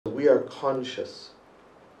we are conscious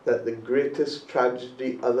that the greatest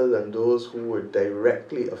tragedy, other than those who were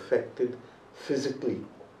directly affected physically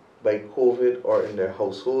by COVID or in their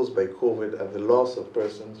households by COVID and the loss of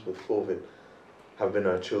persons with COVID, have been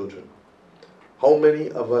our children. How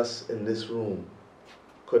many of us in this room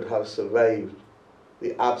could have survived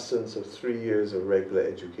the absence of 3 years of regular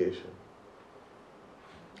education?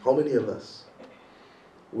 How many of us?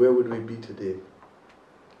 Where would we be today?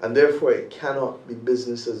 And therefore it cannot be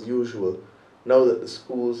business as usual now that the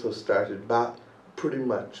schools have started back pretty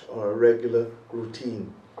much on a regular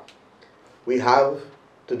routine. We have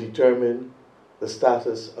to determine the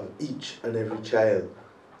status of each and every child,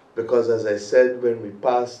 because as I said when we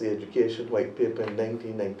passed the Education White Paper in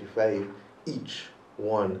 1995, each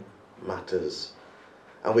one matters.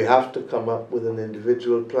 And we have to come up with an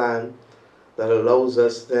individual plan that allows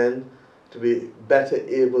us then to be better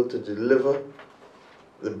able to deliver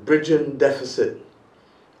the bridging deficit,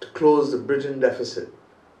 to close the bridging deficit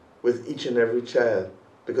with each and every child.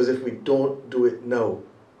 Because if we don't do it now,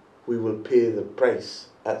 we will pay the price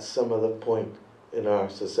at some other point in our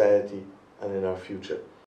society and in our future.